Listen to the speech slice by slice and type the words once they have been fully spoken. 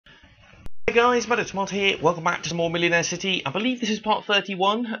Hey guys, Mod here. Welcome back to some more Millionaire City. I believe this is part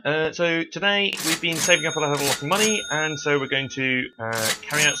 31. So today we've been saving up a lot of money, and so we're going to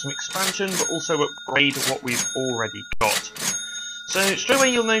carry out some expansion, but also upgrade what we've already got. So straight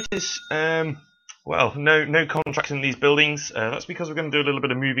away you'll notice, well, no contracts in these buildings. That's because we're going to do a little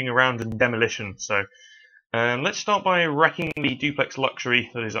bit of moving around and demolition. So let's start by wrecking the duplex luxury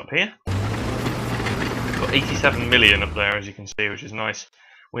that is up here. Got 87 million up there, as you can see, which is nice.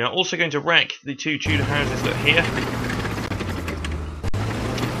 We are also going to wreck the two Tudor houses that are here.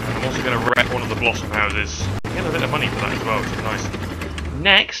 And I'm also going to wreck one of the Blossom houses. Get a bit of money for that as well, which is nice.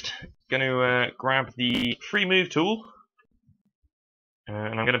 Next, going to grab the free move tool.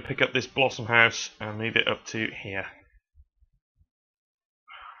 And I'm going to pick up this Blossom house and move it up to here.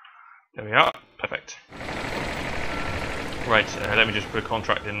 There we are. Perfect. Right, let me just put a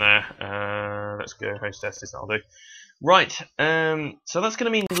contract in there. Let's go hostesses, that'll do. Right, so that's going to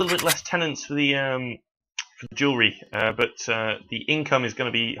mean a little bit less tenants for the jewellery, but the income is going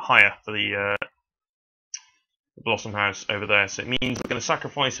to be higher for the Blossom house over there. So it means we're going to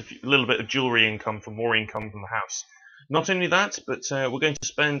sacrifice a little bit of jewellery income for more income from the house. Not only that, but we're going to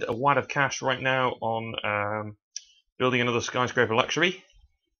spend a wad of cash right now on building another skyscraper luxury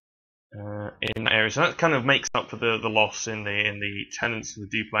in that area. So that kind of makes up for the loss in the tenants of the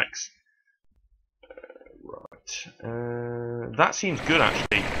duplex. That seems good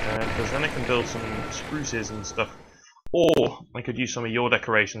actually, because then I can build some spruces and stuff. Or I could use some of your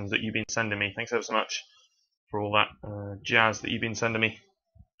decorations that you've been sending me. Thanks ever so much for all that jazz that you've been sending me.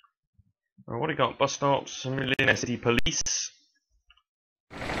 What do we got? Bus stops, Millionaire City Police.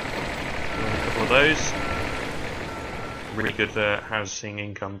 A couple of those. Really good housing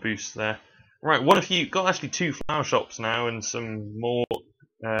income boost there. Right, what if you got actually 2 flower shops now and some more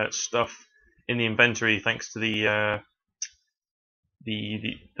stuff in the inventory, thanks to the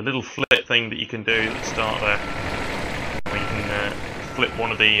little flip thing that you can do at the start there, where you can flip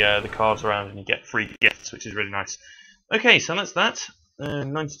one of the cards around and you get free gifts, which is really nice. Okay, so that's that.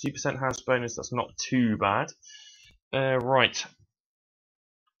 92% house bonus. That's not too bad. Right.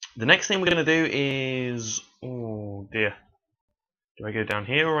 The next thing we're going to do is, oh dear, do I go down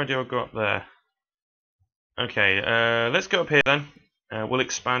here or do I go up there? Okay, let's go up here then. We'll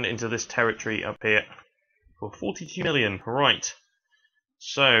expand into this territory up here for 42 million. Right.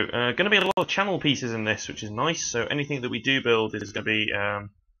 So, going to be a lot of channel pieces in this, which is nice. So anything that we do build is going to be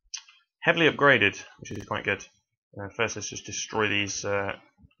heavily upgraded, which is quite good. First, let's just destroy these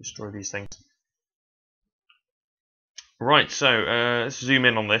things. Right. So let's zoom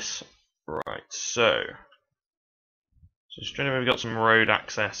in on this. Right. So straight away we've got some road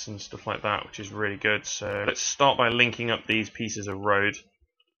access and stuff like that, which is really good. So let's start by linking up these pieces of road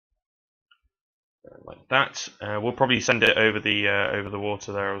like that. We'll probably send it over the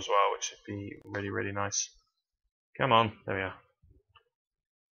water there as well, which would be really nice. Come on, there we are.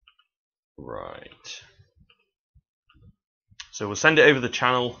 Right. So we'll send it over the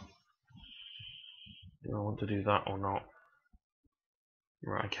channel. Do I want to do that or not?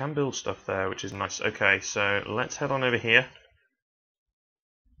 Right, I can build stuff there, which is nice. Okay, so let's head on over here.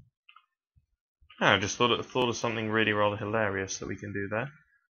 Oh, I just thought of something really rather hilarious that we can do there.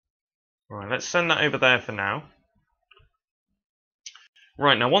 Right, let's send that over there for now.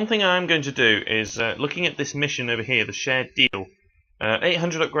 Right, now one thing I am going to do is, looking at this mission over here, the shared deal.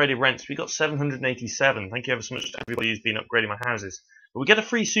 800 upgraded rents, we got 787. Thank you ever so much to everybody who's been upgrading my houses. But we get a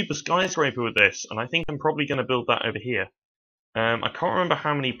free super skyscraper with this, and I think I'm probably going to build that over here. I can't remember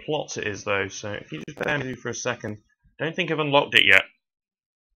how many plots it is though, so if you just bear with me for a second. Don't think I've unlocked it yet.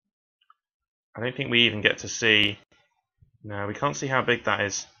 I don't think we even get to see. No, we can't see how big that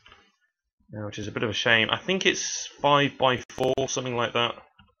is, which is a bit of a shame. I think it's 5x4, something like that.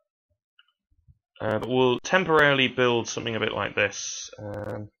 But we'll temporarily build something a bit like this.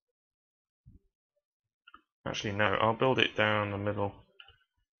 Actually, no, I'll build it down the middle.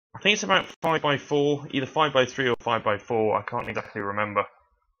 I think it's about 5x4, either 5x3 or 5x4, I can't exactly remember.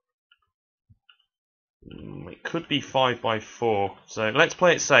 It could be 5x4, so let's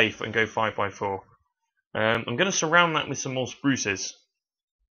play it safe and go 5x4. I'm going to surround that with some more spruces.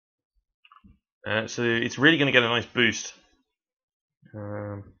 So it's really going to get a nice boost.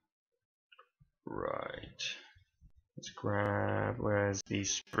 Right. Let's grab, where's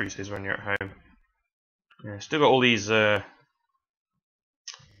these spruces when you're at home? Yeah, still got all these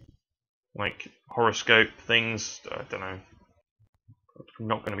like horoscope things. I don't know. I'm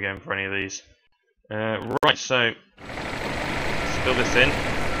not going to be going for any of these. Right, so let's build this in,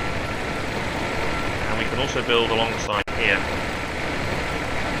 and we can also build alongside here.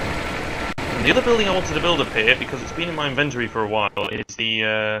 And the other building I wanted to build up here, because it's been in my inventory for a while, is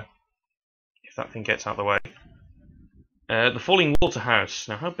the that thing gets out of the way. The falling water house.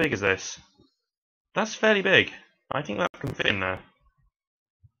 Now, how big is this? That's fairly big. I think that can fit in there. I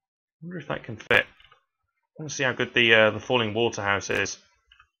wonder if that can fit. I want to see how good the falling water house is.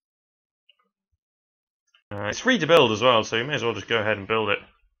 It's free to build as well, so you may as well just go ahead and build it.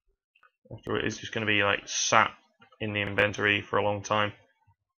 After it's just going to be like sat in the inventory for a long time.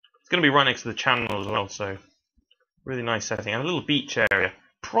 It's going to be right next to the channel as well, so really nice setting. And a little beach area.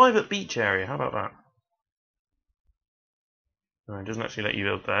 Private beach area, how about that? Oh, it doesn't actually let you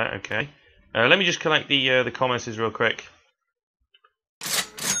build there, okay. Let me just collect the comments real quick.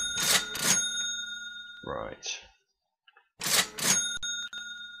 Right.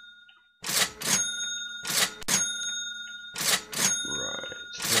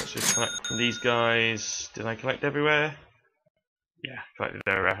 Let's just collect from these guys. Did I collect everywhere? Yeah, collected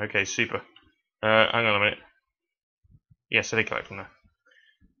everywhere. Okay, super. Hang on a minute. Yes, I did collect from there.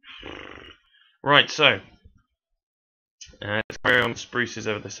 Right, so let's carry on with spruces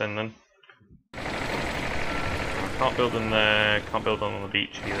over this end then. I can't build them there, can't build them on the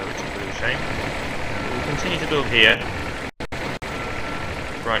beach either, which is a bit of a shame. We'll continue to build here.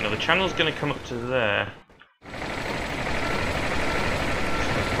 Right, now the channel's going to come up to there.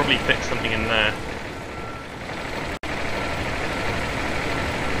 Probably fit something in there.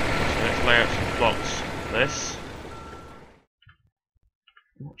 So let's lay out some plots. This.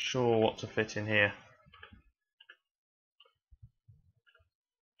 I'm not sure what to fit in here.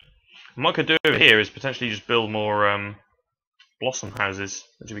 And what I could do over here is potentially just build more blossom houses,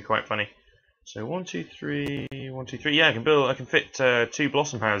 which would be quite funny. So 1, 2, 3, 1, 2, 3. Yeah, I can fit 2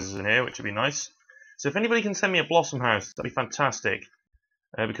 blossom houses in here, which would be nice. So if anybody can send me a blossom house, that'd be fantastic.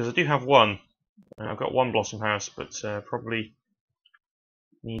 Because I do have one. I've got one blossom house, but probably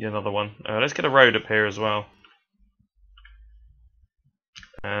need another one. Let's get a road up here as well.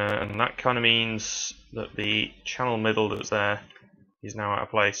 And that kind of means that the channel middle that was there is now out of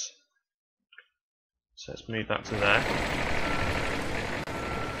place. So let's move that to there.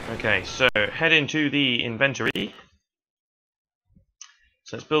 Okay, so head into the inventory.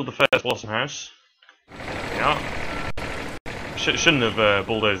 So let's build the first blossom house. There we are. Shouldn't have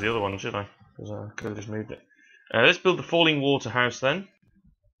bulldozed the other one, should I? Because I could have just moved it. Let's build the falling water house then. I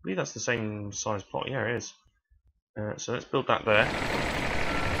believe that's the same size plot. Yeah, it is. So let's build that there.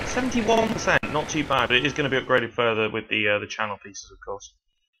 71%, not too bad, but it is going to be upgraded further with the channel pieces, of course.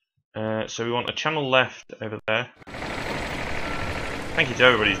 So we want a channel left over there. Thank you to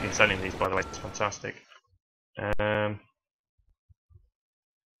everybody who's been sending these, by the way. It's fantastic.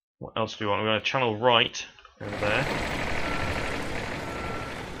 What else do we want? We want a channel right over there.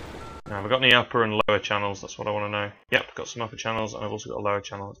 Now, have I got any upper and lower channels? That's what I want to know. Yep, I've got some upper channels, and I've also got a lower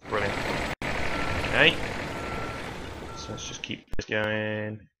channel. That's brilliant. Okay. So let's just keep this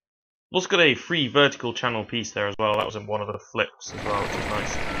going. We've also got a free vertical channel piece there as well. That was in one of the flips as well, which is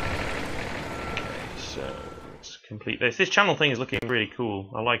nice. Okay, so let's complete this. This channel thing is looking really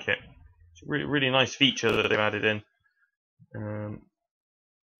cool. I like it. It's a really nice feature that they've added in. That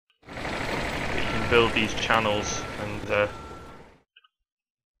you can build these channels and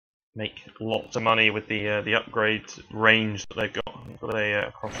make lots of money with the upgrade range that they've got. I've got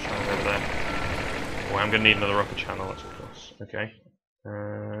a cross channel over there. Oh, I'm going to need another upper channel, that's of course. Okay.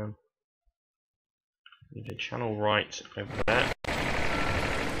 Need a channel right over there.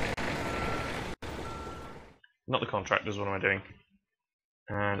 Not the contractors, what am I doing?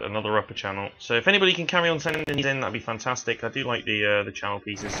 And another upper channel. So if anybody can carry on sending these in, that'd be fantastic. I do like the channel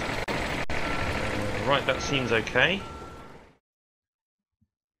pieces. Right, that seems okay.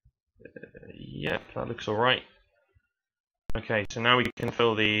 Yep, that looks alright. Okay, so now we can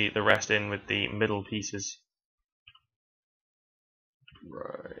fill the rest in with the middle pieces.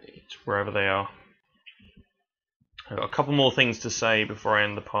 Right, wherever they are. I've got a couple more things to say before I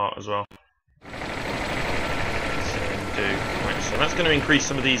end the part as well. Right, so that's going to increase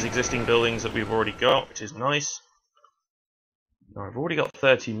some of these existing buildings that we've already got, which is nice. Now, I've already got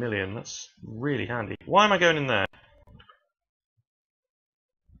 30 million, that's really handy. Why am I going in there?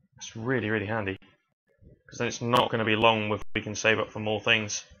 That's really handy. Because then it's not going to be long before we can save up for more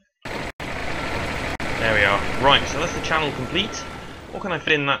things. There we are. Right, so that's the channel complete. What can I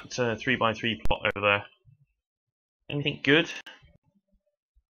fit in that 3x3 plot over there? Anything good?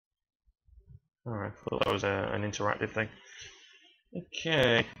 Alright, I thought that was an interactive thing.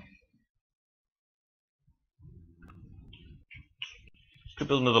 Okay. Could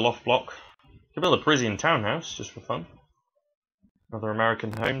build another loft block. Could build a Parisian townhouse, just for fun. Another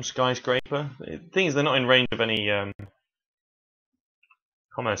American home, skyscraper. The thing is, they're not in range of any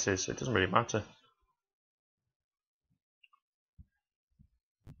commerces, so it doesn't really matter.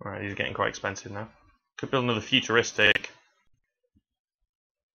 Alright, these are getting quite expensive now. Could build another futuristic.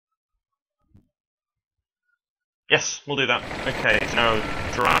 Yes, we'll do that. Okay, so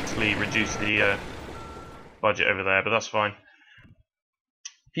now drastically reduce the budget over there, but that's fine.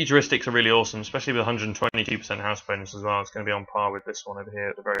 Futuristics are really awesome, especially with 122% house bonus as well. It's going to be on par with this one over here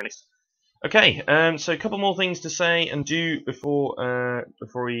at the very least. Okay, so a couple more things to say and do before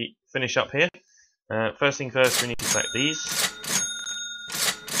we finish up here. First thing first, we need to select these.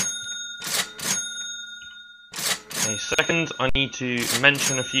 Okay, second, I need to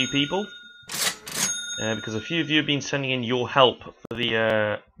mention a few people. Because a few of you have been sending in your help for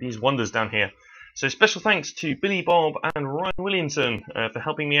these wonders down here. So special thanks to Billy Bob and Ryan Williamson for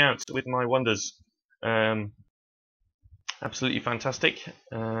helping me out with my wonders. Absolutely fantastic.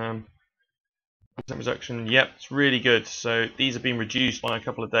 Reduction, yep, it's really good. So these have been reduced by a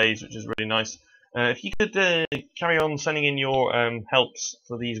couple of days, which is really nice. If you could carry on sending in your helps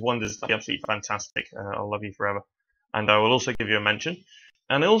for these wonders, that'd be absolutely fantastic. I'll love you forever. And I will also give you a mention.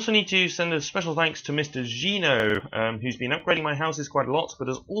 And I also need to send a special thanks to Mr. Gino, who's been upgrading my houses quite a lot, but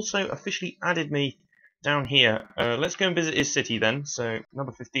has also officially added me down here. Let's go and visit his city then. So,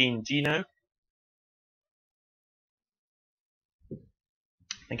 number 15, Gino.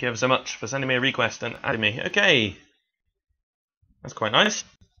 Thank you ever so much for sending me a request and adding me. Okay. That's quite nice.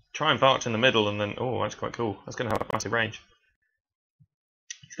 Triumph Arch in the middle and then, oh, that's quite cool. That's going to have a massive range.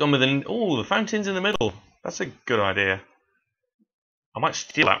 He's gone with an, oh, the fountains in the middle. That's a good idea. I might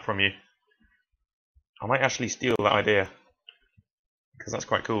steal that from you. I might actually steal that idea. Because that's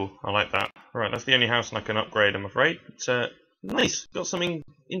quite cool. I like that. Alright, that's the only house I can upgrade, I'm afraid. But, nice. Got something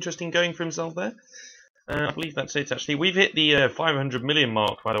interesting going for himself there. I believe that's it, actually. We've hit the 500 million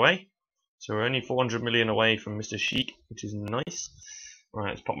mark, by the way. So we're only 400 million away from Mr. Sheik, which is nice. Right,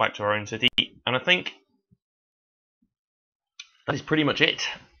 let's pop back to our own city. And I think that is pretty much it.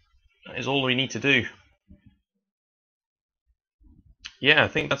 That is all we need to do. Yeah, I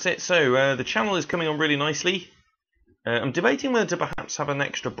think that's it. So the channel is coming on really nicely. I'm debating whether to perhaps have an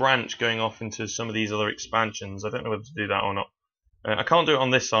extra branch going off into some of these other expansions. I don't know whether to do that or not. I can't do it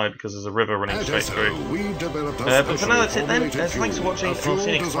on this side because there's a river running straight through. But for now, that's it then. Thanks for watching. I'll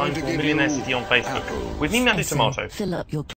see you next time for Millionaire City on Facebook. With me, Mandy Tomato. Fill up your